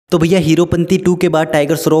तो भैया हीरोपंती 2 के बाद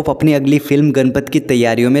टाइगर श्रॉफ अपनी अगली फिल्म गणपत की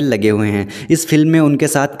तैयारियों में लगे हुए हैं। इस फिल्म में उनके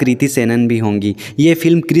साथ कृति सेनन भी होंगी। ये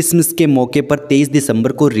फिल्म क्रिसमस के मौके पर 23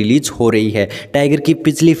 दिसंबर को रिलीज हो रही है। टाइगर की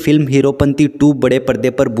पिछली फिल्म हीरोपंती 2 बड़े पर्दे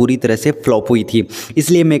पर बुरी तरह से फ्लॉप हुई थी,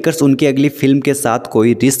 इसलिए मेकर्स उनकी अगली फिल्म के साथ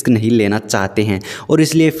कोई रिस्क नहीं लेना चाहते हैं और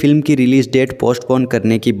इसलिए फिल्म की रिलीज डेट पोस्टपोन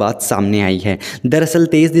करने की बात सामने आई है। दरअसल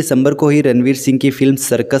 23 दिसंबर को ही रणवीर सिंह की फिल्म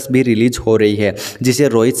सर्कस भी रिलीज हो रही है, जिसे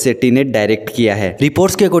रोहित शेट्टी ने डायरेक्ट किया है।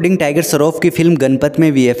 रिपोर्ट्स के टाइगर श्रॉफ की फिल्म गणपत में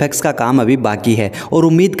वीएफएक्स का काम अभी बाकी है और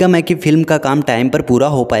उम्मीद कम है कि फिल्म का काम टाइम पर पूरा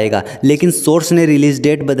हो पाएगा। लेकिन सोर्स ने रिलीज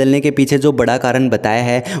डेट बदलने के पीछे जो बड़ा कारण बताया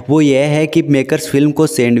है वो यह है कि मेकर्स फिल्म को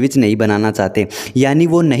सैंडविच नहीं बनाना चाहते, यानी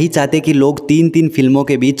वो नहीं चाहते कि लोग तीन फिल्मों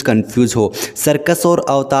के बीच कंफ्यूज हो। सर्कस और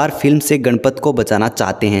अवतार फिल्म से गणपत को बचाना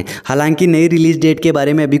चाहते हैं। हालांकि नई रिलीज डेट के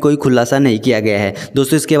बारे में अभी कोई खुलासा नहीं किया गया है।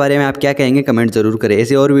 दोस्तों, इसके बारे में आप क्या कहेंगे कमेंट जरूर करें।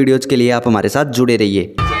 ऐसे और वीडियोज के लिए आप हमारे साथ जुड़े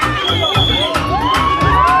रहिए।